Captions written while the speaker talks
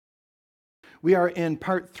We are in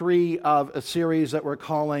part 3 of a series that we're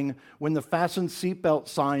calling When the Fasten Seatbelt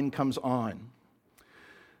Sign Comes On.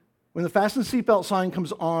 When the Fasten Seatbelt sign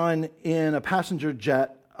comes on in a passenger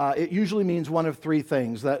jet, it usually means one of three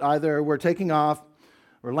things, that either we're taking off,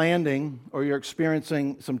 or landing, or you're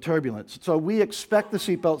experiencing some turbulence. So we expect the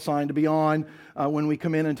seatbelt sign to be on when we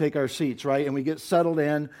come in and take our seats, right? And we get settled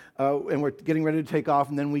in, and we're getting ready to take off,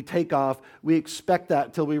 and then we take off. We expect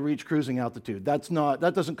that till we reach cruising altitude. That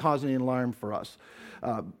doesn't cause any alarm for us.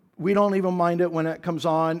 We don't even mind it when it comes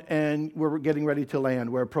on and we're getting ready to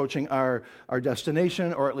land. We're approaching our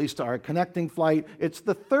destination, or at least our connecting flight. It's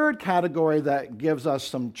the third category that gives us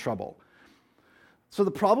some trouble. So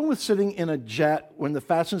the problem with sitting in a jet when the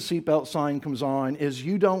fasten seatbelt sign comes on is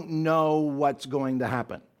you don't know what's going to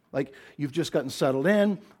happen. Like, you've just gotten settled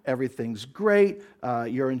in, everything's great,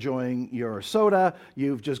 you're enjoying your soda,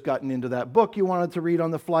 you've just gotten into that book you wanted to read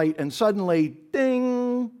on the flight, and suddenly,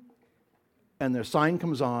 ding, and their sign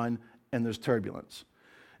comes on, and there's turbulence.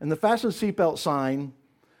 And the fasten seatbelt sign,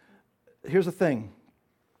 here's the thing,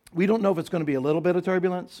 we don't know if it's going to be a little bit of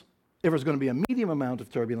turbulence, if it's going to be a medium amount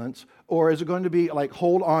of turbulence, or is it going to be like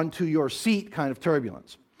hold on to your seat kind of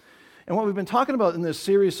turbulence. And what we've been talking about in this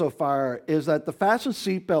series so far is that the fasten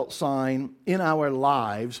seatbelt sign in our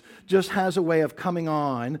lives just has a way of coming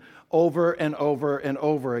on over and over and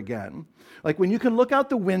over again. Like when you can look out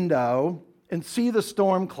the window and see the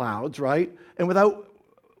storm clouds, right? And without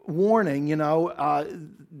warning,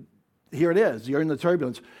 here it is, you're in the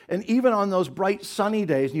turbulence. And even on those bright sunny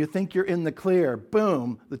days, and you think you're in the clear,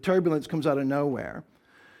 boom, the turbulence comes out of nowhere.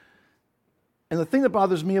 And the thing that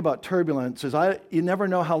bothers me about turbulence is you never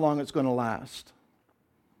know how long it's going to last.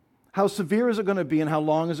 How severe is it going to be, and how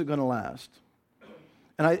long is it going to last?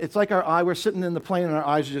 And it's like we're sitting in the plane and our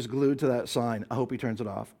eyes are just glued to that sign. I hope he turns it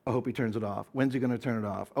off. I hope he turns it off. When's he going to turn it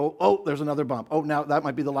off? Oh, there's another bump. Oh, now that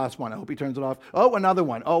might be the last one. I hope he turns it off. Oh, another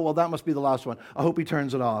one. Oh, well, that must be the last one. I hope he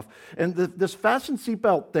turns it off. And this fasten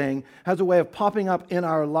seatbelt thing has a way of popping up in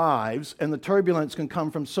our lives, and the turbulence can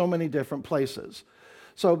come from so many different places.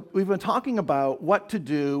 So we've been talking about what to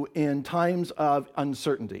do in times of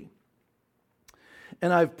uncertainty.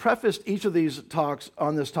 And I've prefaced each of these talks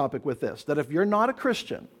on this topic with this, that if you're not a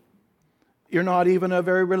Christian, you're not even a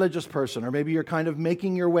very religious person, or maybe you're kind of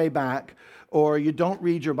making your way back, or you don't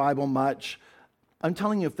read your Bible much, I'm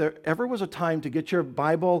telling you, if there ever was a time to get your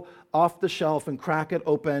Bible off the shelf and crack it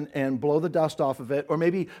open and blow the dust off of it, or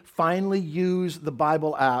maybe finally use the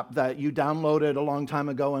Bible app that you downloaded a long time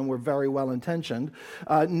ago and were very well intentioned,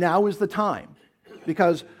 now is the time.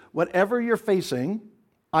 Because whatever you're facing,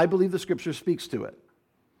 I believe the Scripture speaks to it.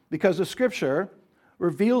 Because the Scripture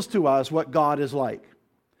reveals to us what God is like.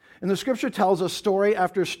 And the Scripture tells us story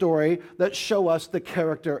after story that show us the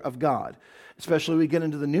character of God. Especially we get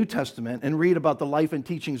into the New Testament and read about the life and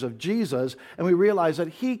teachings of Jesus, and we realize that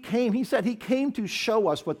he said he came to show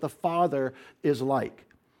us what the Father is like.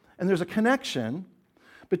 And there's a connection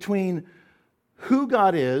between who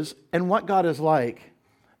God is and what God is like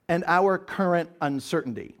and our current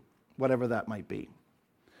uncertainty, whatever that might be.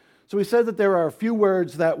 So we said that there are a few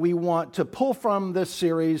words that we want to pull from this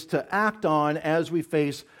series to act on as we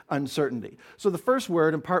face uncertainty. So the first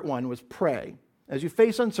word in part 1 was pray. As you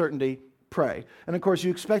face uncertainty, pray. And of course, you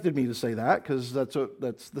expected me to say that because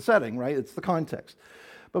that's the setting, right? It's the context.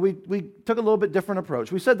 But we took a little bit different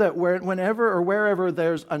approach. We said that whenever or wherever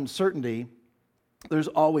there's uncertainty, there's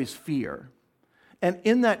always fear. And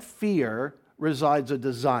in that fear resides a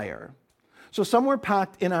desire. So somewhere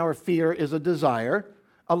packed in our fear is a desire,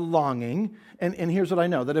 a longing, and here's what I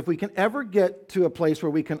know, that if we can ever get to a place where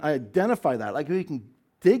we can identify that, like we can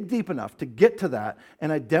dig deep enough to get to that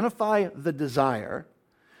and identify the desire,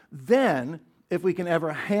 then if we can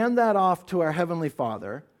ever hand that off to our Heavenly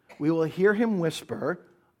Father, we will hear Him whisper,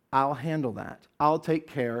 I'll handle that. I'll take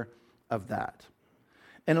care of that.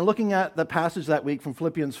 And in looking at the passage that week from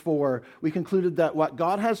Philippians 4, we concluded that what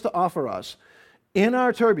God has to offer us in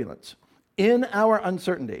our turbulence, in our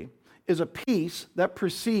uncertainty, is a peace that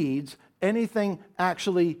precedes anything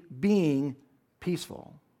actually being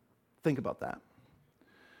peaceful. Think about that.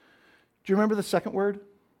 Do you remember the second word?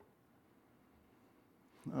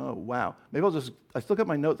 Oh, wow. Maybe I still got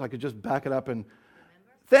my notes. I could just back it up and...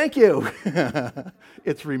 Remember? Thank you.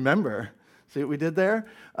 It's remember. See what we did there?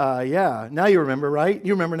 Yeah. Now you remember, right?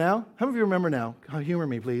 You remember now? How many of you remember now? Humor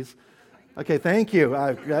me, please. Okay, thank you.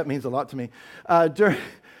 That means a lot to me.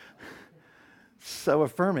 So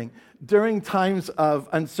affirming. During times of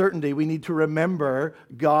uncertainty, we need to remember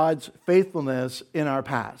God's faithfulness in our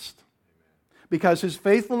past. Because His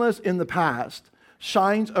faithfulness in the past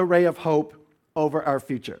shines a ray of hope over our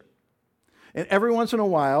future. And every once in a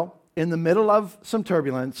while, in the middle of some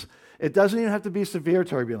turbulence, It doesn't even have to be severe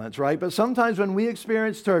turbulence, right? But sometimes when we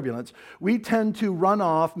experience turbulence, we tend to run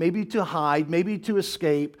off, maybe to hide, maybe to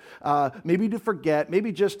escape, maybe to forget,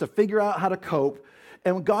 maybe just to figure out how to cope.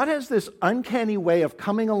 And God has this uncanny way of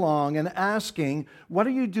coming along and asking, what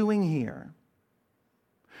are you doing here?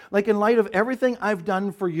 Like, in light of everything I've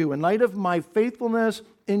done for you, in light of my faithfulness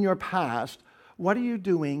in your past, what are you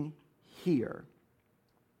doing here?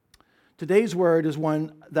 Today's word is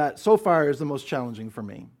one that so far is the most challenging for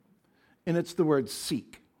me, and it's the word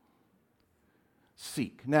seek.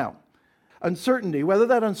 Seek. Now, uncertainty, whether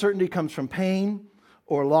that uncertainty comes from pain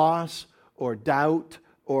or loss or doubt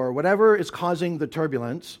or whatever is causing the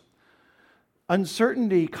turbulence,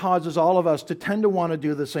 uncertainty causes all of us to tend to want to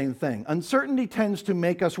do the same thing. Uncertainty tends to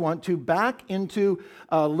make us want to back into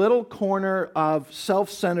a little corner of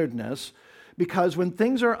self-centeredness, because when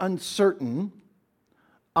things are uncertain,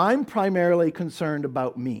 I'm primarily concerned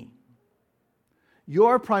about me.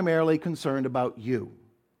 You're primarily concerned about you.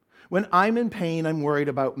 When I'm in pain, I'm worried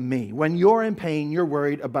about me. When you're in pain, you're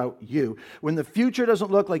worried about you. When the future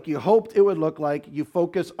doesn't look like you hoped it would look like, you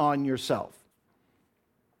focus on yourself.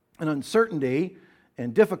 And uncertainty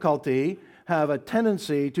and difficulty have a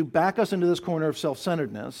tendency to back us into this corner of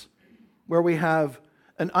self-centeredness, where we have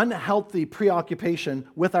an unhealthy preoccupation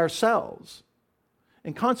with ourselves.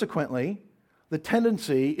 And consequently, the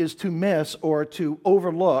tendency is to miss or to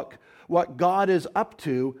overlook what God is up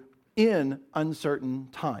to in uncertain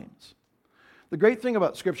times. The great thing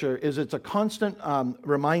about Scripture is it's a constant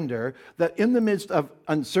reminder that in the midst of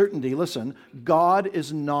uncertainty, listen, God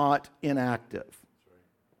is not inactive.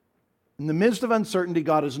 In the midst of uncertainty,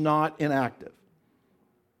 God is not inactive.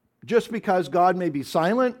 Just because God may be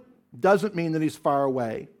silent doesn't mean that He's far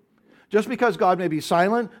away. Just because God may be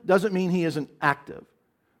silent doesn't mean He isn't active.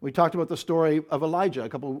 We talked about the story of Elijah a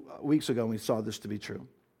couple weeks ago, and we saw this to be true.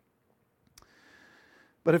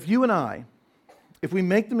 But if you and I, if we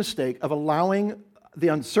make the mistake of allowing the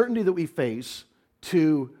uncertainty that we face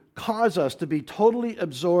to cause us to be totally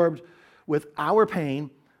absorbed with our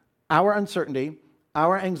pain, our uncertainty,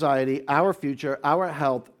 our anxiety, our future, our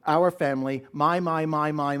health, our family, my,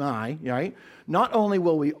 right? Not only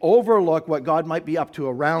will we overlook what God might be up to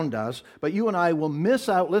around us, but you and I will miss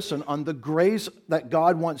out, listen, on the grace that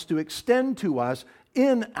God wants to extend to us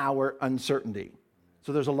in our uncertainty.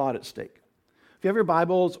 So there's a lot at stake. If you have your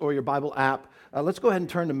Bibles or your Bible app, let's go ahead and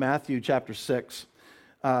turn to Matthew chapter 6.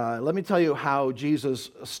 Let me tell you how Jesus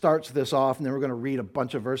starts this off, and then we're going to read a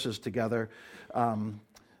bunch of verses together.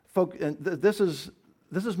 This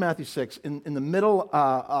is Matthew 6, in the middle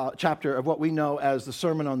chapter of what we know as the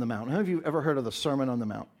Sermon on the Mount. How many of you ever heard of the Sermon on the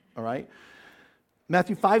Mount? All right?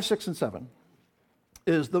 Matthew 5, 6, and 7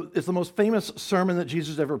 is the most famous sermon that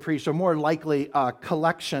Jesus ever preached, or more likely a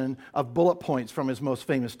collection of bullet points from his most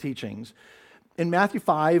famous teachings. In Matthew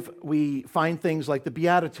 5, we find things like the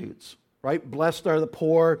Beatitudes, right? Blessed are the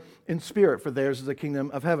poor in spirit, for theirs is the kingdom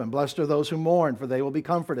of heaven. Blessed are those who mourn, for they will be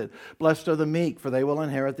comforted. Blessed are the meek, for they will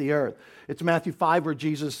inherit the earth. It's Matthew 5 where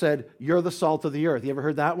Jesus said, you're the salt of the earth. You ever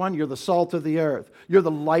heard that one? You're the salt of the earth. You're the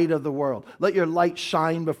light of the world. Let your light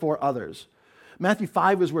shine before others. Matthew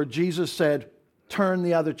 5 is where Jesus said, turn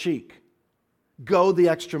the other cheek. Go the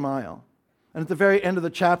extra mile. And at the very end of the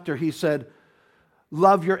chapter, he said,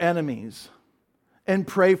 love your enemies and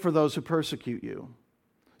pray for those who persecute you.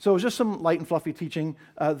 So it was just some light and fluffy teaching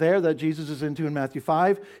there that Jesus is into in Matthew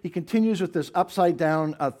 5. He continues with this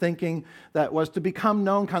upside-down thinking that was to become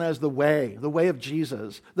known kind of as the way of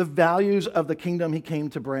Jesus, the values of the kingdom he came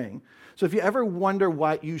to bring. So if you ever wonder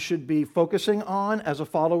what you should be focusing on as a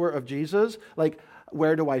follower of Jesus, like,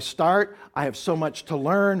 where do I start? I have so much to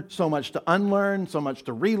learn, so much to unlearn, so much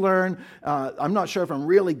to relearn. I'm not sure if I'm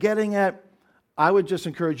really getting it. I would just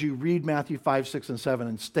encourage you, read Matthew 5, 6, and 7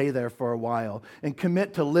 and stay there for a while and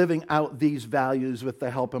commit to living out these values with the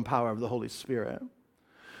help and power of the Holy Spirit.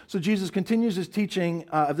 So Jesus continues his teaching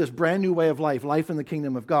of this brand new way of life in the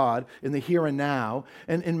kingdom of God, in the here and now.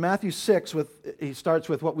 And in Matthew 6, he starts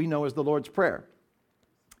with what we know as the Lord's Prayer.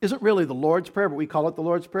 Isn't really the Lord's Prayer, but we call it the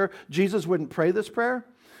Lord's Prayer. Jesus wouldn't pray this prayer.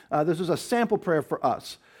 This was a sample prayer for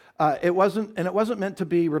us. It wasn't meant to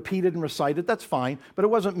be repeated and recited. That's fine, but it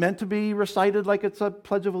wasn't meant to be recited like it's a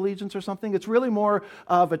Pledge of Allegiance or something. It's really more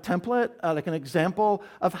of a template, like an example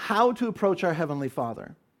of how to approach our Heavenly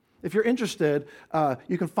Father. If you're interested,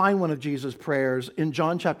 you can find one of Jesus' prayers in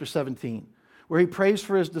John chapter 17, where he prays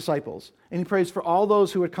for his disciples, and he prays for all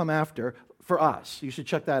those who would come after, for us. You should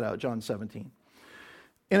check that out, John 17.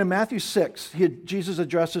 And in Matthew 6, Jesus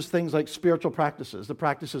addresses things like spiritual practices, the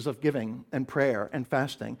practices of giving and prayer and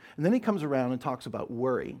fasting. And then he comes around and talks about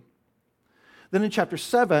worry. Then in chapter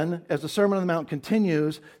 7, as the Sermon on the Mount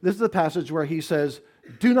continues, this is the passage where he says,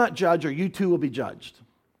 Do not judge, or you too will be judged.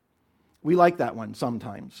 We like that one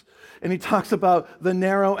sometimes. And he talks about the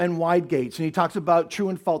narrow and wide gates, and he talks about true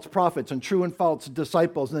and false prophets and true and false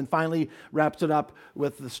disciples, and then finally wraps it up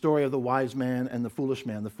with the story of the wise man and the foolish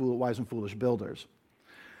man, the wise and foolish builders.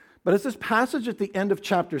 But it's this passage at the end of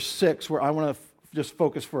chapter 6 where I want to just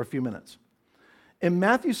focus for a few minutes. In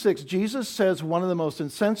Matthew 6, Jesus says one of the most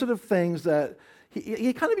insensitive things that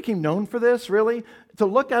he kind of became known for this, really, to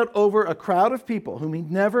look out over a crowd of people whom he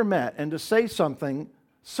never met and to say something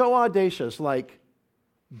so audacious like,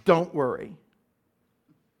 don't worry.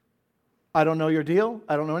 I don't know your deal.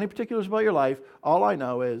 I don't know any particulars about your life. All I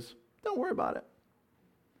know is, don't worry about it.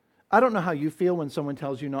 I don't know how you feel when someone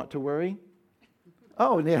tells you not to worry.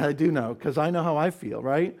 Oh, yeah, I do know, because I know how I feel,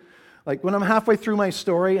 right? Like when I'm halfway through my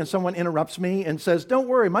story and someone interrupts me and says, don't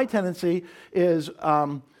worry, my tendency is, I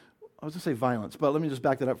was going to say violence, but let me just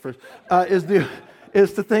back that up first,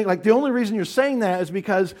 is to think, like, the only reason you're saying that is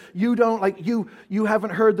because you don't, like, you haven't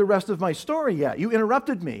heard the rest of my story yet. You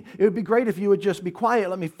interrupted me. It would be great if you would just be quiet,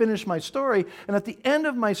 let me finish my story, and at the end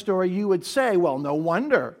of my story, you would say, well, no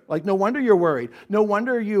wonder you're worried. No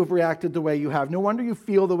wonder you've reacted the way you have. No wonder you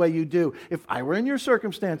feel the way you do. If I were in your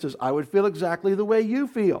circumstances, I would feel exactly the way you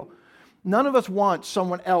feel. None of us want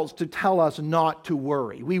someone else to tell us not to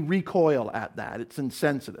worry. We recoil at that. It's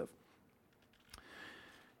insensitive.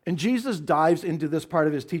 And Jesus dives into this part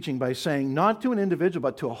of his teaching by saying, not to an individual,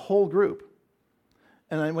 but to a whole group.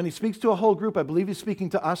 And when he speaks to a whole group, I believe he's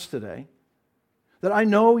speaking to us today. That I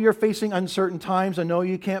know you're facing uncertain times. I know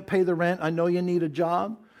you can't pay the rent. I know you need a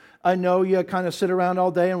job. I know you kind of sit around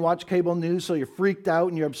all day and watch cable news, so you're freaked out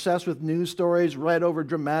and you're obsessed with news stories, read over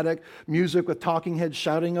dramatic music with talking heads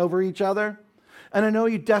shouting over each other. And I know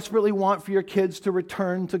you desperately want for your kids to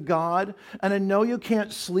return to God. And I know you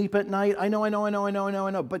can't sleep at night. I know.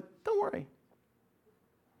 But don't worry.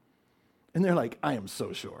 And they're like, I am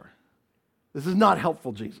so sure. This is not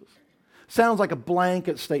helpful, Jesus. Sounds like a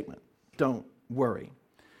blanket statement. Don't worry.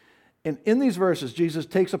 And in these verses, Jesus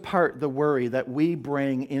takes apart the worry that we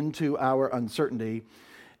bring into our uncertainty.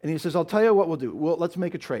 And he says, I'll tell you what we'll do. Let's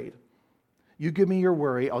make a trade. You give me your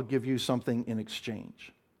worry, I'll give you something in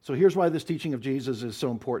exchange. So here's why this teaching of Jesus is so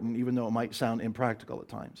important, even though it might sound impractical at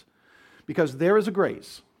times. Because there is a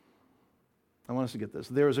grace. I want us to get this.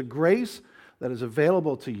 There is a grace that is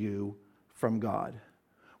available to you from God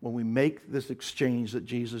when we make this exchange that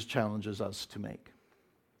Jesus challenges us to make.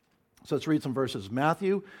 So let's read some verses.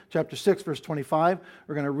 Matthew chapter 6, verse 25.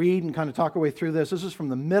 We're going to read and kind of talk our way through this. This is from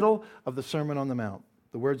the middle of the Sermon on the Mount,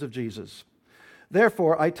 the words of Jesus.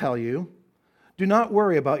 Therefore, I tell you, do not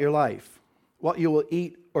worry about your life, what you will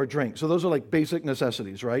eat or drink. So those are like basic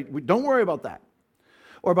necessities, right? Don't worry about that.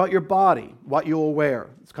 Or about your body, what you will wear.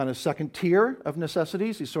 It's kind of second tier of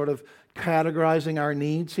necessities. He's sort of categorizing our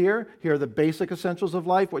needs here. Here are the basic essentials of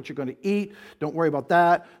life, what you're going to eat. Don't worry about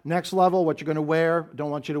that. Next level, what you're going to wear.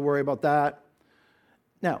 Don't want you to worry about that.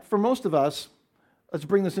 Now, for most of us, let's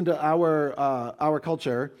bring this into our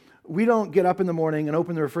culture. We don't get up in the morning and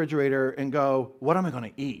open the refrigerator and go, what am I going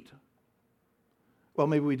to eat? Well,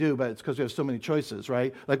 maybe we do, but it's because we have so many choices,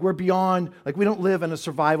 right? Like we're beyond, like we don't live in a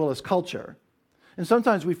survivalist culture. And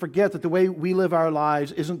sometimes we forget that the way we live our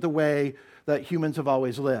lives isn't the way that humans have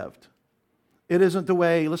always lived. It isn't the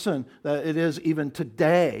way, listen, that it is even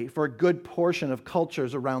today for a good portion of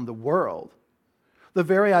cultures around the world. The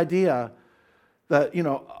very idea that,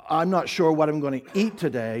 I'm not sure what I'm going to eat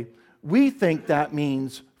today, we think that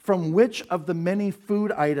means from which of the many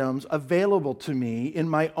food items available to me in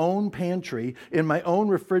my own pantry, in my own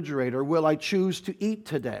refrigerator, will I choose to eat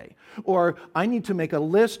today? Or I need to make a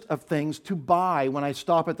list of things to buy when I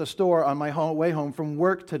stop at the store on my way home from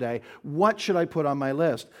work today. What should I put on my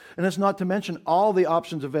list? And it's not to mention all the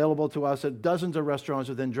options available to us at dozens of restaurants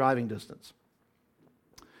within driving distance.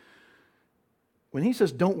 When he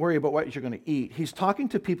says, don't worry about what you're going to eat, he's talking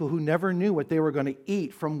to people who never knew what they were going to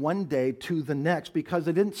eat from one day to the next because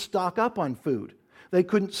they didn't stock up on food. They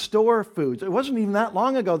couldn't store foods. It wasn't even that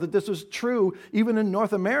long ago that this was true even in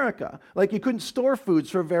North America. Like you couldn't store foods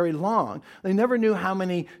for very long. They never knew how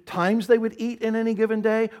many times they would eat in any given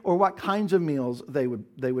day or what kinds of meals they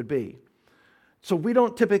would be. So we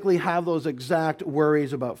don't typically have those exact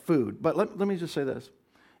worries about food. But let me just say this.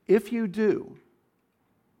 If you do,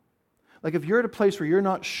 like if you're at a place where you're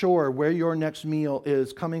not sure where your next meal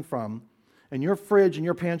is coming from, and your fridge and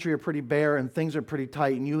your pantry are pretty bare and things are pretty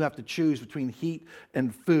tight and you have to choose between heat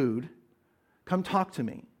and food, come talk to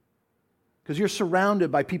me. Because you're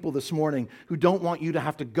surrounded by people this morning who don't want you to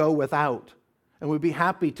have to go without and would be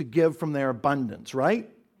happy to give from their abundance, right?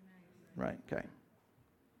 Right, okay.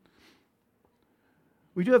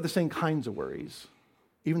 We do have the same kinds of worries.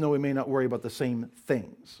 even though we may not worry about the same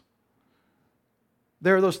things.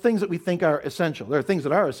 There are those things that we think are essential. There are things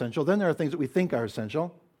that are essential. Then there are things that we think are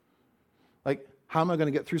essential. Like, how am I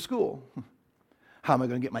going to get through school? How am I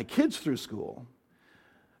going to get my kids through school?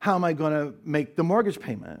 How am I going to make the mortgage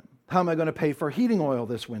payment? How am I going to pay for heating oil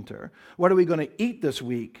this winter? What are we going to eat this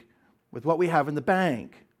week with what we have in the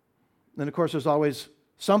bank? Then, of course, there's always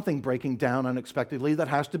something breaking down unexpectedly that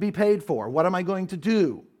has to be paid for. What am I going to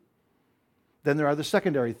do? Then there are the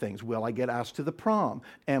secondary things. Will I get asked to the prom?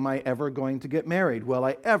 Am I ever going to get married? Will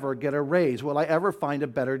I ever get a raise? Will I ever find a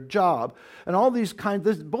better job? And all these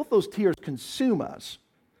both those tiers consume us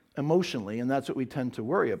emotionally, and that's what we tend to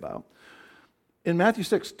worry about. In Matthew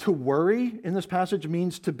 6, to worry in this passage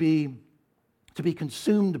means to be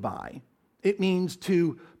consumed by. It means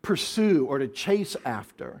to pursue or to chase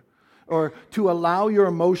after, or to allow your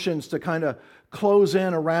emotions to kind of close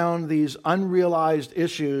in around these unrealized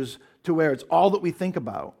issues to where it's all that we think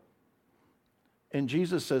about. And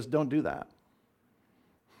Jesus says, don't do that.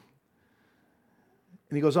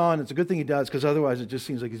 And he goes on, it's a good thing he does, because otherwise it just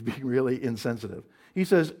seems like he's being really insensitive. He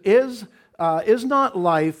says, is not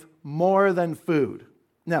life more than food?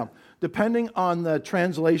 Now, depending on the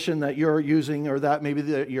translation that you're using or that maybe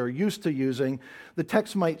that you're used to using, the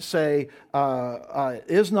text might say,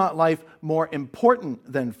 is not life more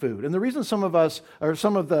important than food? And the reason some of us, or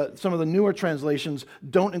some of the newer translations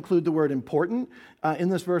don't include the word important in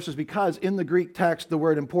this verse is because in the Greek text, the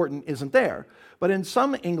word important isn't there. But in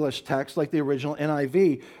some English texts, like the original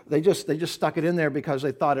NIV, they just stuck it in there because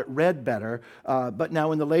they thought it read better. But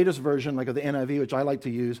now in the latest version, like of the NIV, which I like to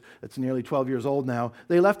use, it's nearly 12 years old now,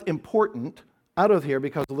 they left important out of here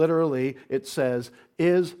because literally it says,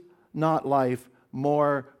 is not life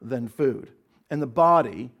more than food, and the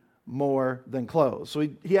body more than clothes? So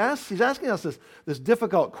he's asking us this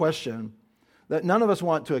difficult question that none of us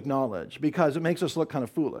want to acknowledge because it makes us look kind of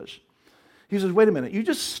foolish. He says, wait a minute, you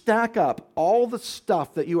just stack up all the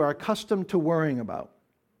stuff that you are accustomed to worrying about.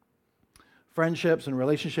 Friendships and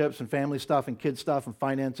relationships and family stuff and kid stuff and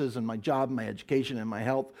finances and my job and my education and my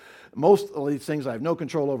health. Most of these things I have no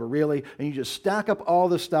control over really. And you just stack up all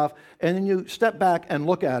this stuff and then you step back and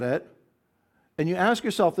look at it and you ask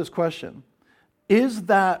yourself this question. Is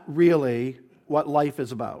that really what life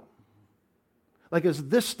is about? Like, is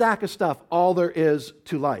this stack of stuff all there is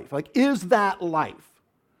to life? Like, is that life?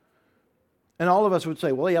 And all of us would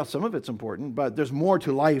say, well, yeah, some of it's important, but there's more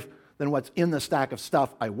to life than what's in the stack of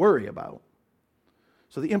stuff I worry about.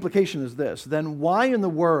 So the implication is this. Then why in the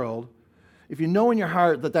world, if you know in your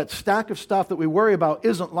heart that stack of stuff that we worry about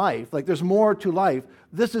isn't life, like there's more to life,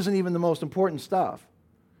 this isn't even the most important stuff.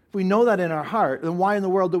 If we know that in our heart, then why in the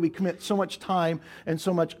world do we commit so much time and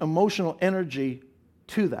so much emotional energy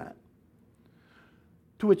to that?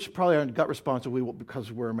 To which probably our gut response will be,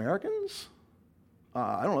 because we're Americans?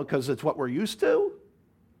 I don't know, because it's what we're used to?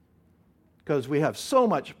 Because we have so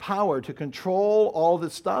much power to control all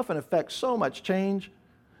this stuff and affect so much change?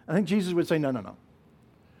 I think Jesus would say, no.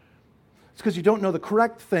 It's because you don't know the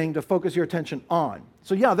correct thing to focus your attention on.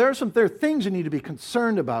 So yeah, there are things you need to be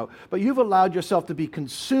concerned about, but you've allowed yourself to be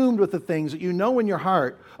consumed with the things that you know in your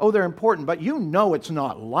heart, oh, they're important, but you know it's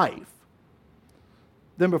not life.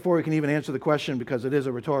 Then before we can even answer the question, because it is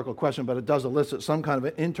a rhetorical question, but it does elicit some kind of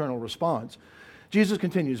an internal response, Jesus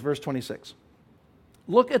continues, verse 26.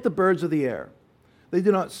 Look at the birds of the air. They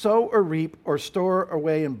do not sow or reap or store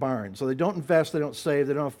away in barns. So they don't invest, they don't save,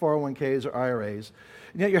 they don't have 401ks or IRAs.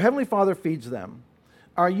 And yet your heavenly Father feeds them.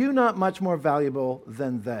 Are you not much more valuable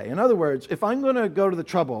than they? In other words, if I'm going to go to the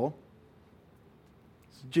trouble,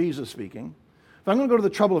 it's Jesus speaking, if I'm going to go to the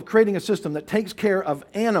trouble of creating a system that takes care of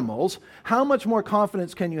animals, how much more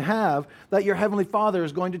confidence can you have that your heavenly Father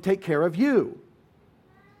is going to take care of you?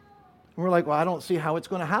 And we're like, well, I don't see how it's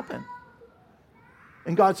going to happen.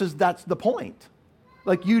 And God says, that's the point.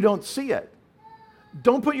 Like, you don't see it.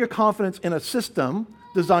 Don't put your confidence in a system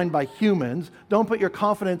designed by humans. Don't put your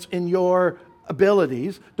confidence in your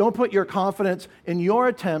abilities. Don't put your confidence in your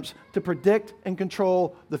attempts to predict and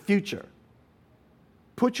control the future.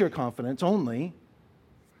 Put your confidence only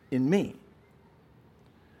in me.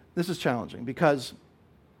 This is challenging because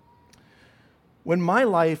when my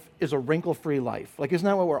life is a wrinkle-free life, like, isn't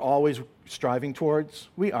that what we're always striving towards?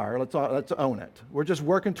 We are. Let's own it. We're just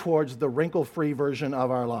working towards the wrinkle-free version of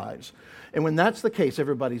our lives. And when that's the case,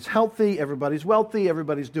 everybody's healthy, everybody's wealthy,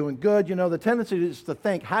 everybody's doing good. You know, the tendency is to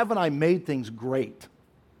think, haven't I made things great?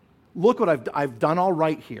 Look what I've done all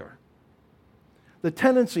right here. The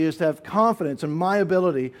tendency is to have confidence in my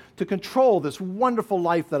ability to control this wonderful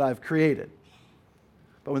life that I've created.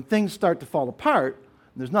 But when things start to fall apart,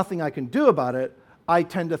 and there's nothing I can do about it, I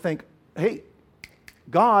tend to think, hey,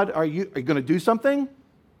 God, are you going to do something?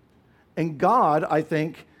 And God, I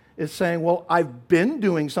think, is saying, well, I've been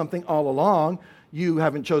doing something all along. You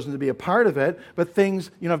haven't chosen to be a part of it, but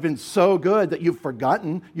things, have been so good that you've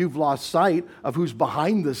forgotten, you've lost sight of who's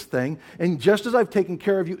behind this thing. And just as I've taken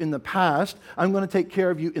care of you in the past, I'm going to take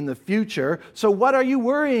care of you in the future. So what are you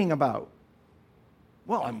worrying about?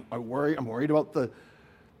 Well, I'm worried about the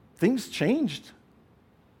things changed.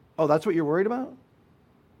 Oh, that's what you're worried about?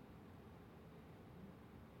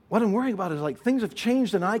 What I'm worrying about is like things have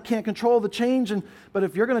changed and I can't control the change. But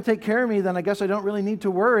if you're going to take care of me, then I guess I don't really need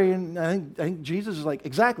to worry. And I think Jesus is like,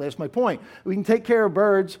 exactly, that's my point. We can take care of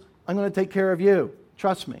birds. I'm going to take care of you.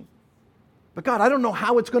 Trust me. But God, I don't know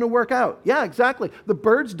how it's going to work out. Yeah, exactly. The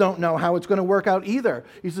birds don't know how it's going to work out either.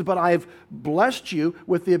 He says, but I've blessed you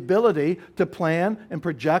with the ability to plan and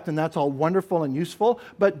project, and that's all wonderful and useful.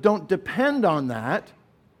 But don't depend on that.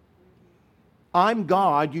 I'm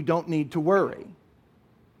God. You don't need to worry.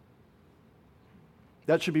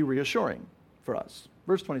 That should be reassuring for us.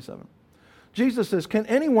 Verse 27. Jesus says, can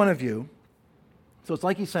any one of you, so it's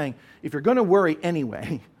like he's saying, if you're going to worry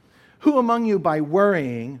anyway, who among you by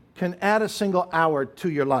worrying can add a single hour to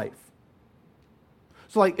your life?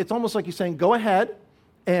 So it's almost like he's saying, go ahead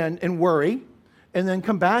and worry, and then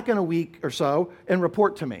come back in a week or so and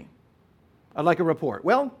report to me. I'd like a report.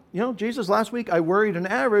 Well, Jesus, last week I worried an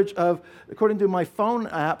average of, according to my phone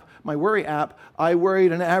app, my worry app, I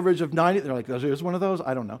worried an average of 90, they're like, there's one of those?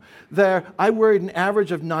 I don't know. I worried an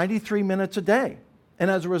average of 93 minutes a day.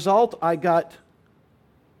 And as a result, I got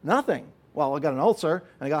nothing. Well, I got an ulcer,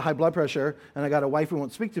 and I got high blood pressure, and I got a wife who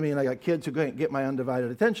won't speak to me, and I got kids who can't get my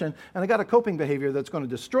undivided attention, and I got a coping behavior that's going to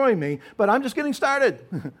destroy me, but I'm just getting started.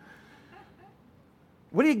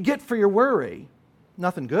 What do you get for your worry?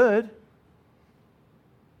 Nothing good.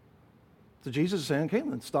 So Jesus is saying, okay,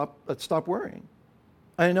 let's stop worrying.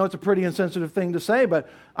 I know it's a pretty insensitive thing to say, but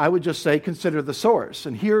I would just say consider the source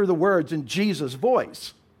and hear the words in Jesus'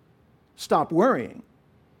 voice. Stop worrying.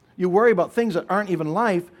 You worry about things that aren't even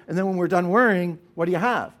life, and then when we're done worrying, what do you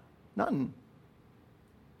have? Nothing.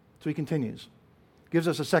 So he continues. Gives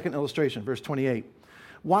us a second illustration, verse 28.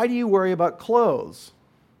 Why do you worry about clothes?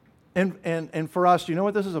 And for us, do you know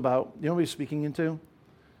what this is about? You know what he's speaking into?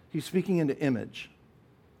 He's speaking into image.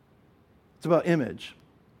 It's about image.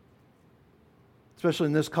 Especially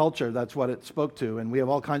in this culture, that's what it spoke to. And we have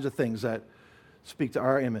all kinds of things that speak to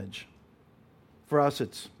our image. For us,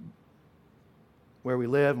 it's where we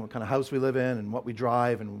live, and what kind of house we live in, and what we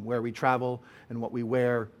drive, and where we travel, and what we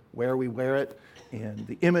wear, where we wear it, and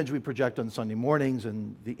the image we project on Sunday mornings,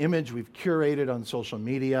 and the image we've curated on social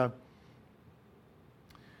media.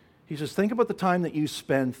 He says, think about the time that you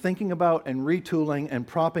spend thinking about and retooling and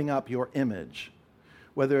propping up your image.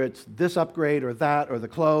 Whether it's this upgrade or that, or the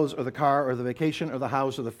clothes, or the car, or the vacation, or the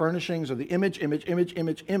house, or the furnishings, or the image.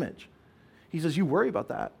 He says, you worry about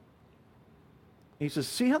that. He says,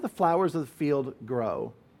 see how the flowers of the field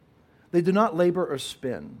grow. They do not labor or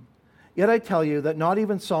spin. Yet I tell you that not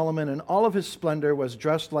even Solomon in all of his splendor was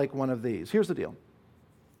dressed like one of these. Here's the deal.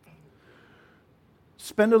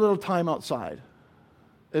 Spend a little time outside.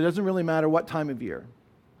 It doesn't really matter what time of year.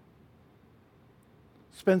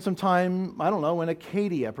 Spend some time, I don't know, in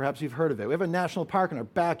Acadia. Perhaps you've heard of it. We have a national park in our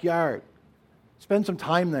backyard. Spend some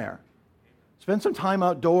time there. Spend some time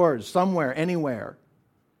outdoors, somewhere, anywhere.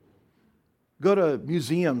 Go to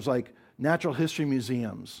museums like natural history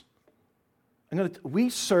museums. We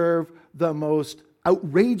serve the most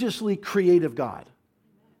outrageously creative God.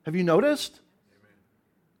 Have you noticed?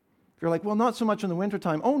 You're like, well, not so much in the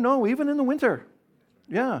wintertime. Oh, no, even in the winter.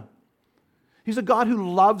 Yeah. He's a God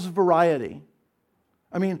who loves variety.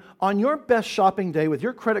 I mean, on your best shopping day with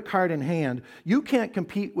your credit card in hand, you can't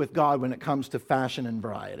compete with God when it comes to fashion and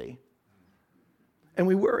variety. And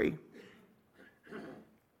we worry.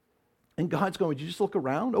 And God's going, would you just look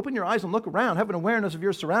around? Open your eyes and look around. Have an awareness of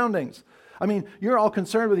your surroundings. I mean, you're all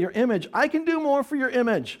concerned with your image. I can do more for your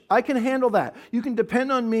image. I can handle that. You can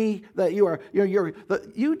depend on me that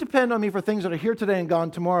you depend on me for things that are here today and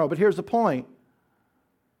gone tomorrow. But here's the point.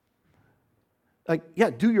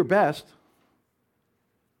 Do your best.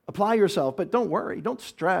 Apply yourself, but don't worry. Don't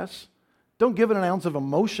stress. Don't give it an ounce of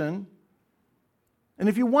emotion. And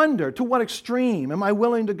if you wonder, to what extreme am I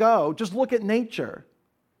willing to go? Just look at nature.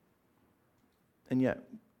 And yet,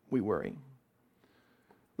 we worry.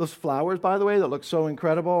 Those flowers, by the way, that look so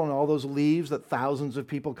incredible, and all those leaves that thousands of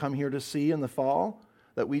people come here to see in the fall,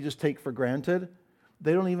 that we just take for granted,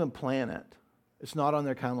 they don't even plan it. It's not on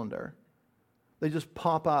their calendar. They just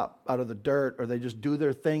pop up out of the dirt, or they just do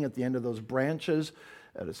their thing at the end of those branches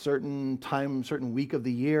at a certain time, certain week of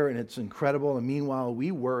the year, and it's incredible. And meanwhile,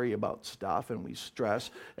 we worry about stuff, and we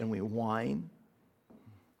stress, and we whine.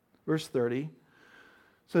 Verse 30.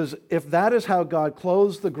 says, if that is how God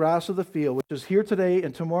clothes the grass of the field, which is here today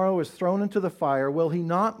and tomorrow is thrown into the fire, will he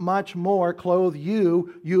not much more clothe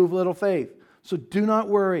you, you of little faith? So do not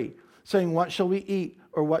worry, saying, what shall we eat?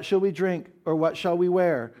 Or what shall we drink? Or what shall we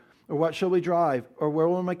wear? Or what shall we drive? Or where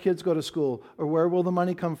will my kids go to school? Or where will the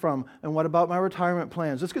money come from? And what about my retirement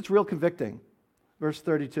plans? This gets real convicting. Verse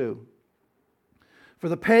 32. For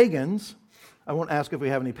the pagans, I won't ask if we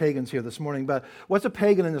have any pagans here this morning, but what's a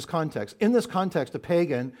pagan in this context? In this context, a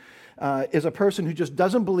pagan is a person who just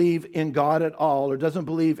doesn't believe in God at all, or doesn't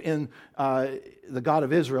believe in the God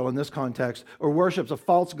of Israel in this context, or worships a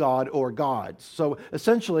false god or gods. So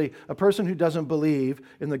essentially, a person who doesn't believe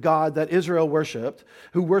in the God that Israel worshipped,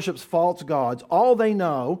 who worships false gods, all they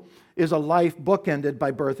know is a life bookended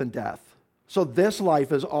by birth and death. So this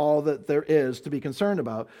life is all that there is to be concerned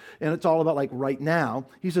about. And it's all about like right now.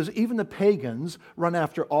 He says even the pagans run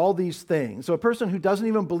after all these things. So a person who doesn't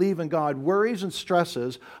even believe in God worries and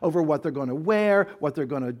stresses over what they're going to wear, what they're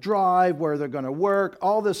going to drive, where they're going to work,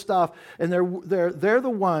 all this stuff. And they're the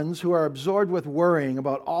ones who are absorbed with worrying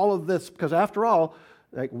about all of this, because after all,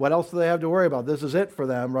 like what else do they have to worry about? This is it for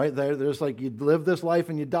them, right? There's like you live this life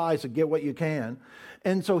and you die, so get what you can.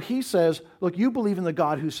 And so he says, look, you believe in the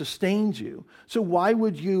God who sustains you. So why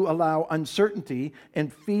would you allow uncertainty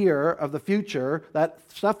and fear of the future, that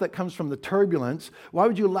stuff that comes from the turbulence, why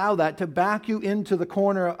would you allow that to back you into the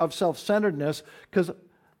corner of self-centeredness? Because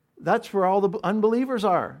that's where all the unbelievers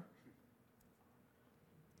are.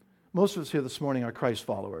 Most of us here this morning are Christ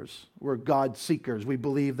followers. We're God seekers. We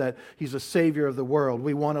believe that He's a Savior of the world.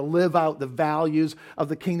 We want to live out the values of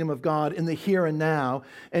the kingdom of God in the here and now.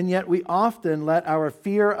 And yet we often let our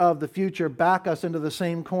fear of the future back us into the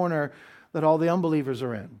same corner that all the unbelievers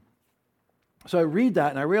are in. So I read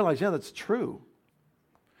that and I realize, yeah, that's true.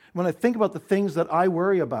 When I think about the things that I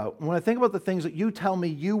worry about, when I think about the things that you tell me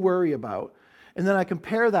you worry about, and then I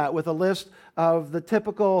compare that with a list of the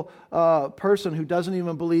typical person who doesn't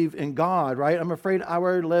even believe in God, right? I'm afraid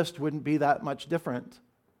our list wouldn't be that much different.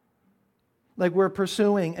 Like we're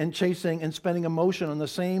pursuing and chasing and spending emotion on the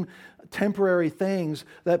same temporary things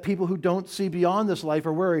that people who don't see beyond this life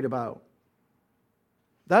are worried about.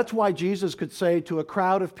 That's why Jesus could say to a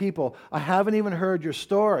crowd of people, I haven't even heard your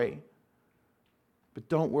story, but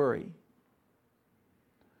don't worry.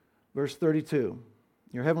 Verse 32.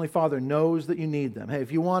 Your Heavenly Father knows that you need them. Hey,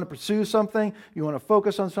 if you want to pursue something, you want to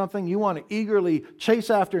focus on something, you want to eagerly chase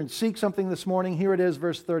after and seek something this morning, here it is,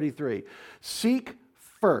 verse 33. Seek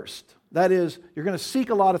first. That is, you're going to seek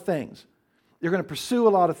a lot of things. You're going to pursue a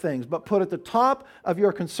lot of things, but put at the top of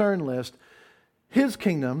your concern list His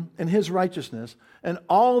kingdom and His righteousness, and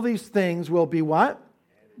all these things will be what?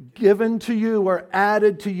 Given to you or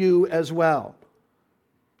added to you as well.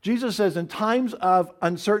 Jesus says in times of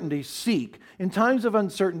uncertainty, seek. In times of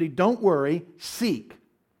uncertainty, don't worry, seek.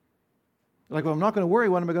 Like, well, I'm not going to worry,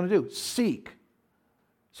 what am I going to do? Seek.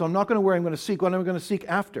 So I'm not going to worry, I'm going to seek. What am I going to seek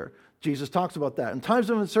after? Jesus talks about that. In times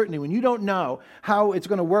of uncertainty, when you don't know how it's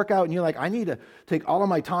going to work out, and you're like, I need to take all of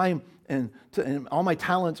my time and all my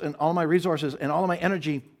talents and all my resources and all of my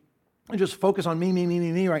energy and just focus on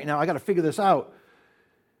me right now. I got to figure this out.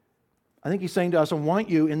 I think He's saying to us, I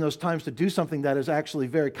want you in those times to do something that is actually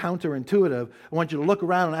very counterintuitive. I want you to look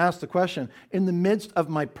around and ask the question, in the midst of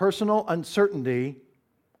my personal uncertainty,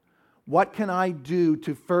 what can I do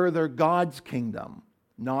to further God's kingdom,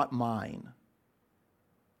 not mine?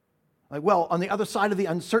 Like, well, on the other side of the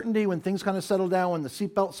uncertainty, when things kind of settle down, when the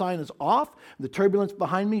seatbelt sign is off, the turbulence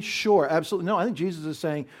behind me, sure, absolutely. No, I think Jesus is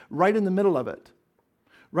saying right in the middle of it,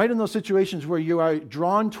 right in those situations where you are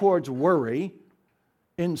drawn towards worry,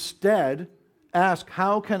 instead, ask,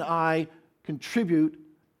 how can I contribute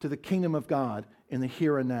to the kingdom of God in the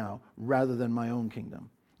here and now rather than my own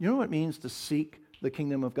kingdom? You know what it means to seek the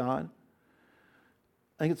kingdom of God?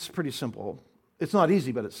 I think it's pretty simple. It's not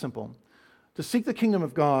easy, but it's simple. To seek the kingdom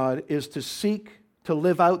of God is to seek to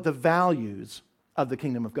live out the values of the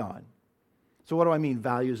kingdom of God. So what do I mean,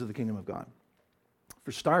 values of the kingdom of God?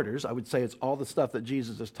 For starters, I would say it's all the stuff that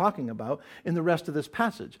Jesus is talking about in the rest of this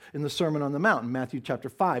passage, in the Sermon on the Mount, in Matthew chapter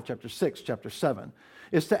 5, chapter 6, chapter 7,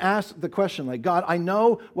 is to ask the question like, God, I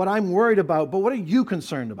know what I'm worried about, but what are you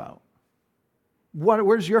concerned about?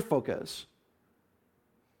 Where's your focus?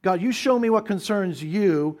 God, you show me what concerns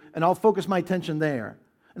you, and I'll focus my attention there,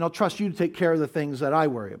 and I'll trust you to take care of the things that I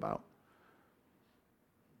worry about.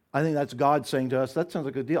 I think that's God saying to us, that sounds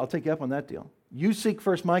like a good deal. I'll take you up on that deal. You seek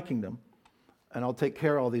first my kingdom, and I'll take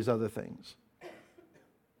care of all these other things.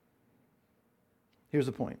 Here's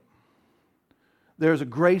the point. There's a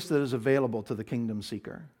grace that is available to the kingdom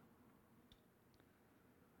seeker.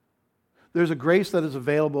 There's a grace that is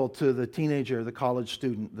available to the teenager, the college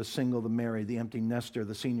student, the single, the married, the empty nester,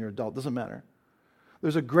 the senior adult. Doesn't matter.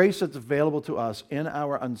 There's a grace that's available to us in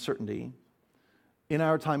our uncertainty, in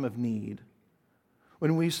our time of need.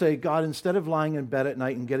 When we say, God, instead of lying in bed at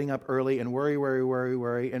night and getting up early and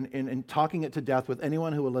worry, and talking it to death with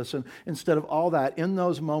anyone who will listen, instead of all that, in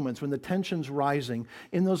those moments when the tension's rising,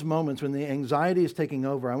 in those moments when the anxiety is taking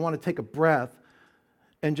over, I want to take a breath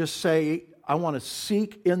and just say, I want to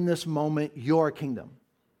seek in this moment your kingdom.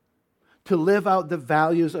 To live out the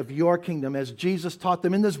values of your kingdom as Jesus taught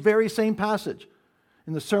them in this very same passage,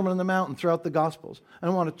 in the Sermon on the Mount and throughout the Gospels. And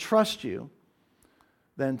I want to trust you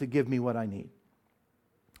then to give me what I need.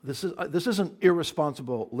 This isn't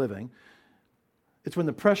irresponsible living. It's when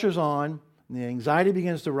the pressure's on and the anxiety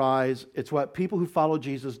begins to rise. It's what people who follow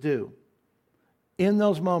Jesus do. In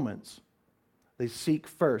those moments, they seek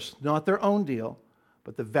first, not their own deal,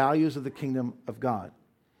 but the values of the kingdom of God.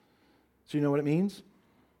 So you know what it means?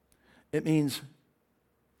 It means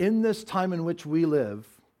in this time in which we live,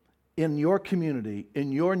 in your community,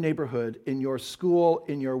 in your neighborhood, in your school,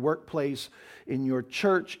 in your workplace, in your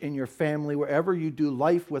church, in your family, wherever you do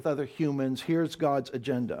life with other humans, here's God's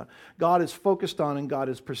agenda. God is focused on and God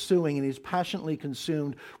is pursuing, and He's passionately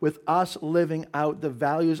consumed with us living out the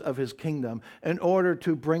values of His kingdom in order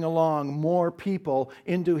to bring along more people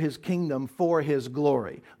into His kingdom for His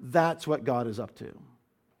glory. That's what God is up to.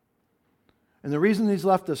 And the reason He's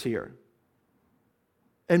left us here,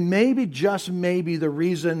 and maybe, just maybe, the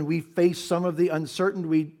reason we face some of the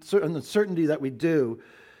uncertainty that we do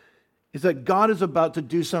is that God is about to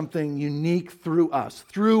do something unique through us,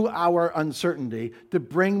 through our uncertainty, to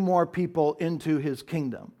bring more people into His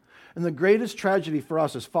kingdom. And the greatest tragedy for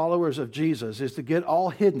us as followers of Jesus is to get all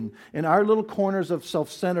hidden in our little corners of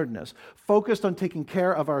self-centeredness, focused on taking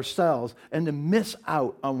care of ourselves, and to miss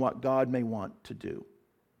out on what God may want to do.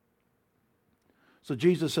 So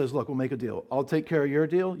Jesus says, look, we'll make a deal. I'll take care of your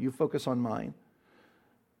deal. You focus on mine.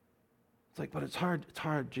 It's like, but it's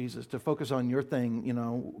hard, Jesus, to focus on your thing,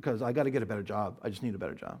 because I got to get a better job. I just need a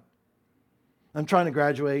better job. I'm trying to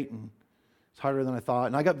graduate, and it's harder than I thought.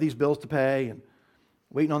 And I got these bills to pay, and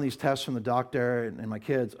waiting on these tests from the doctor and my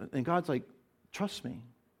kids. And God's like, trust me.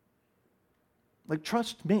 Like,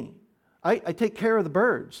 trust me. I take care of the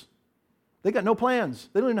birds. They got no plans.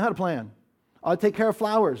 They don't even know how to plan. I'll take care of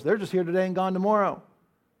flowers. They're just here today and gone tomorrow.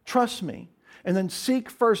 Trust me. And then seek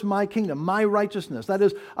first my kingdom, my righteousness. That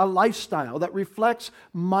is a lifestyle that reflects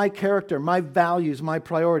my character, my values, my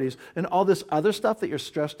priorities. And all this other stuff that you're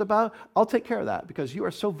stressed about, I'll take care of that because you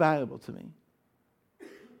are so valuable to me.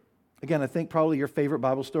 Again, I think probably your favorite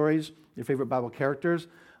Bible stories, your favorite Bible characters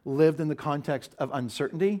lived in the context of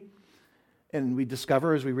uncertainty. And we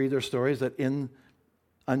discover as we read their stories that in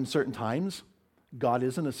uncertain times, God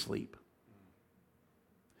isn't asleep.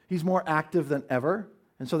 He's more active than ever.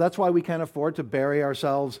 And so that's why we can't afford to bury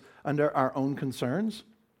ourselves under our own concerns.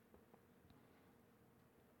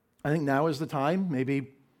 I think now is the time, maybe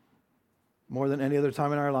more than any other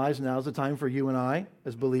time in our lives, now is the time for you and I,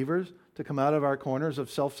 as believers, to come out of our corners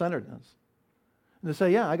of self-centeredness. And to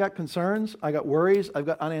say, yeah, I got concerns, I got worries, I've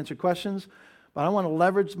got unanswered questions, but I want to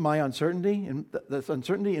leverage my uncertainty, and this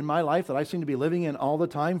uncertainty in my life that I seem to be living in all the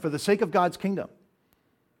time for the sake of God's kingdom.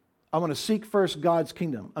 I want to seek first God's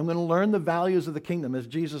kingdom. I'm going to learn the values of the kingdom as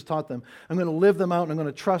Jesus taught them. I'm going to live them out, and I'm going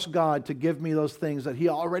to trust God to give me those things that He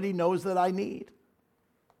already knows that I need.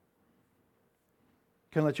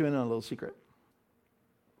 Can I let you in on a little secret?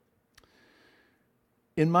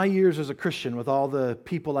 In my years as a Christian, with all the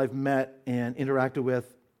people I've met and interacted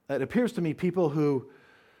with, it appears to me people who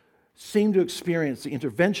seem to experience the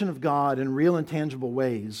intervention of God in real and tangible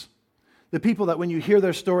ways, the people that when you hear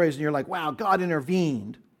their stories and you're like, wow, God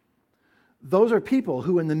intervened, those are people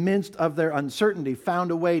who in the midst of their uncertainty found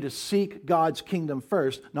a way to seek God's kingdom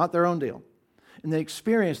first, not their own deal. And they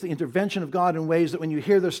experienced the intervention of God in ways that when you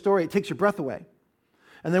hear their story, it takes your breath away.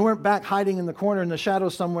 And they weren't back hiding in the corner in the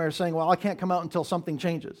shadows somewhere saying, well, I can't come out until something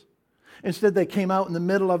changes. Instead, they came out in the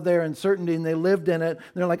middle of their uncertainty and they lived in it.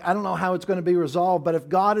 And they're like, I don't know how it's going to be resolved, but if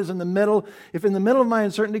God is in the middle, if in the middle of my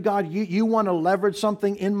uncertainty, God, you want to leverage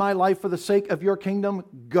something in my life for the sake of your kingdom,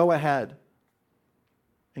 go ahead.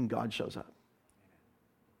 And God shows up.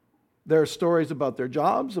 There are stories about their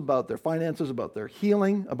jobs, about their finances, about their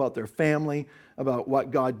healing, about their family, about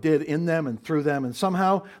what God did in them and through them. And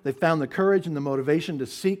somehow they found the courage and the motivation to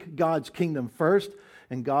seek God's kingdom first.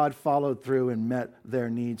 And God followed through and met their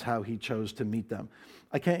needs how He chose to meet them.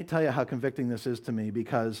 I can't tell you how convicting this is to me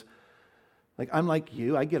because I'm like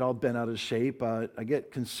you. I get all bent out of shape. I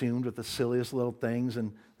get consumed with the silliest little things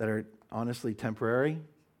and that are honestly temporary.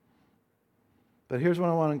 But here's what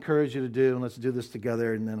I want to encourage you to do, and let's do this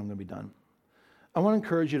together, and then I'm going to be done. I want to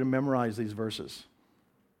encourage you to memorize these verses.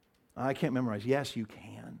 I can't memorize. Yes, you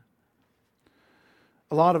can.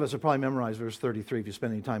 A lot of us have probably memorized verse 33 if you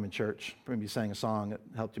spend any time in church. Maybe you sang a song that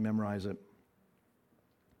helped you memorize it.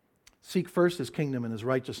 Seek first his kingdom and his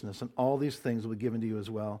righteousness, and all these things will be given to you as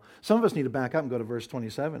well. Some of us need to back up and go to verse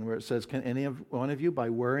 27, where it says, can any one of you, by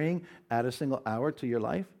worrying, add a single hour to your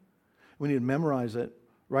life? We need to memorize it,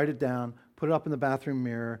 write it down, put it up in the bathroom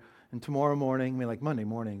mirror, and tomorrow morning, like Monday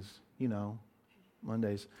mornings,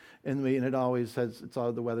 Mondays. And it always says,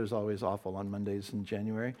 the weather's always awful on Mondays in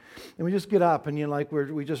January. And we just get up and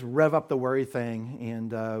we just rev up the worry thing,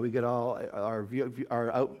 and we get all,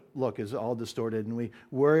 our outlook is all distorted, and we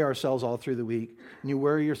worry ourselves all through the week. And you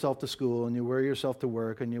worry yourself to school, and you worry yourself to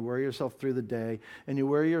work, and you worry yourself through the day, and you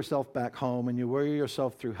worry yourself back home, and you worry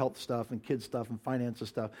yourself through health stuff and kids stuff and finances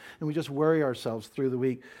stuff. And we just worry ourselves through the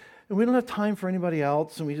week. And we don't have time for anybody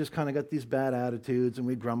else, and we just kind of got these bad attitudes, and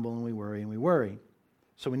we grumble and we worry and we worry.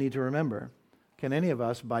 So we need to remember, can any of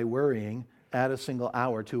us, by worrying, add a single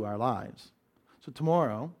hour to our lives? So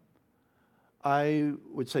tomorrow, I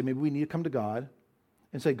would say maybe we need to come to God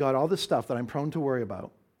and say, God, all this stuff that I'm prone to worry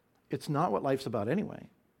about, it's not what life's about anyway.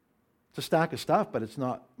 It's a stack of stuff, but it's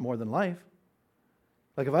not more than life.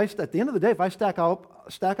 Like at the end of the day, if I stack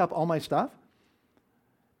up all my stuff,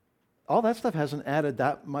 all that stuff hasn't added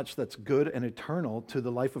that much that's good and eternal to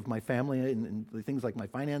the life of my family and the things like my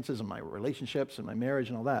finances and my relationships and my marriage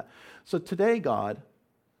and all that. So today, God,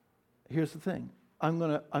 here's the thing. I'm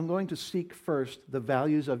going to seek first the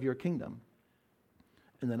values of your kingdom,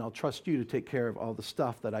 and then I'll trust you to take care of all the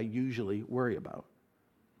stuff that I usually worry about.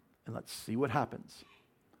 And let's see what happens.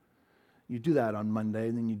 You do that on Monday,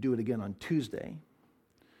 and then you do it again on Tuesday.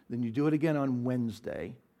 Then you do it again on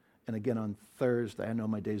Wednesday, and again on Thursday. I know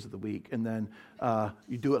my days of the week. And then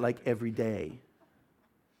you do it like every day.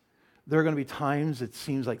 There are going to be times it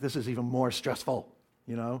seems like this is even more stressful,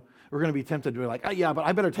 We're going to be tempted to be like, oh, yeah, but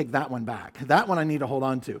I better take that one back. That one I need to hold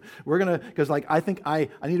on to. Because I think I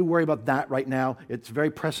need to worry about that right now. It's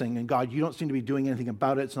very pressing. And God, you don't seem to be doing anything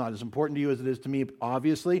about it. It's not as important to you as it is to me,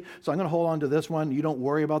 obviously. So I'm going to hold on to this one. You don't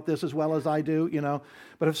worry about this as well as I do,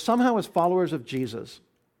 But if somehow as followers of Jesus,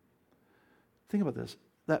 think about this,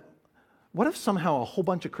 what if somehow a whole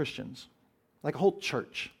bunch of Christians, like a whole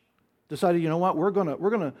church, decided, you know what, we're going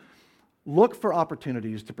to look for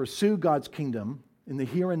opportunities to pursue God's kingdom in the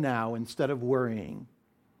here and now instead of worrying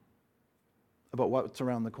about what's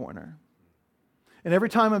around the corner. And every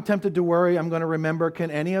time I'm tempted to worry, I'm going to remember, can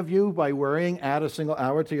any of you, by worrying, add a single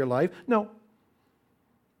hour to your life? No.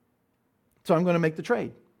 So I'm going to make the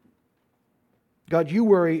trade. God, you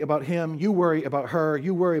worry about him, you worry about her,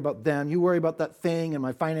 you worry about them, you worry about that thing and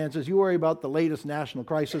my finances, you worry about the latest national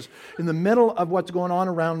crisis. In the middle of what's going on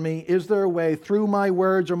around me, is there a way through my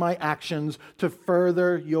words or my actions to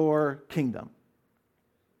further your kingdom?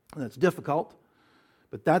 And that's difficult,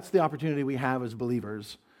 but that's the opportunity we have as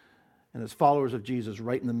believers and as followers of Jesus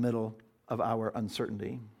right in the middle of our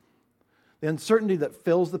uncertainty. The uncertainty that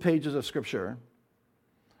fills the pages of Scripture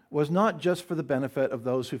was not just for the benefit of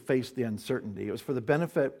those who faced the uncertainty. It was for the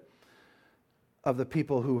benefit of the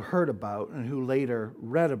people who heard about and who later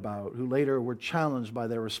read about, who later were challenged by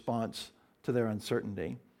their response to their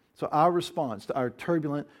uncertainty. So our response to our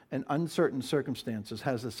turbulent and uncertain circumstances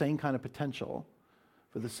has the same kind of potential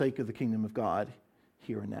for the sake of the kingdom of God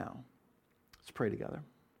here and now. Let's pray together.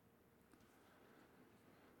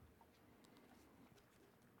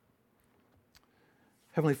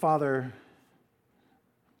 Heavenly Father,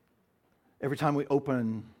 every time we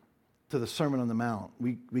open to the Sermon on the Mount,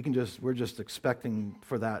 we're just expecting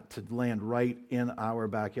for that to land right in our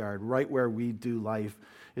backyard, right where we do life.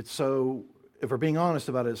 It's so, if we're being honest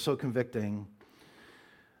about it, it's so convicting.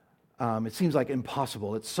 It seems like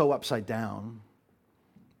impossible. It's so upside down.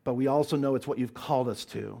 But we also know it's what you've called us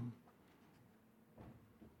to.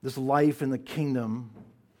 This life in the kingdom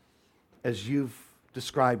as you've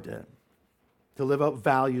described it. To live out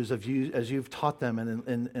values as you've taught them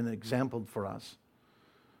and exampled for us.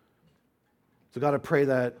 So God, I pray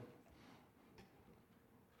that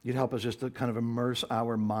you'd help us just to kind of immerse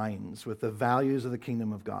our minds with the values of the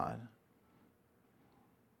kingdom of God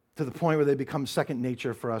to the point where they become second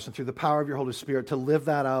nature for us, and through the power of your Holy Spirit to live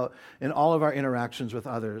that out in all of our interactions with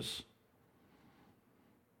others,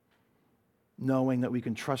 knowing that we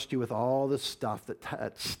can trust you with all the stuff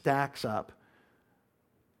that stacks up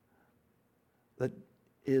that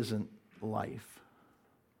isn't life.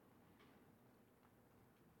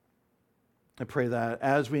 I pray that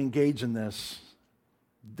as we engage in this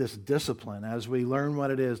discipline, as we learn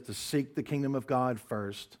what it is to seek the kingdom of God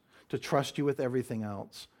first, to trust you with everything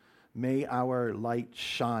else, may our light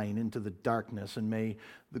shine into the darkness, and may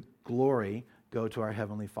the glory go to our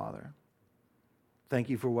Heavenly Father. Thank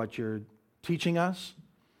you for what you're teaching us,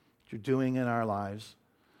 what you're doing in our lives.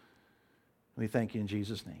 We thank you in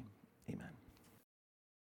Jesus' name.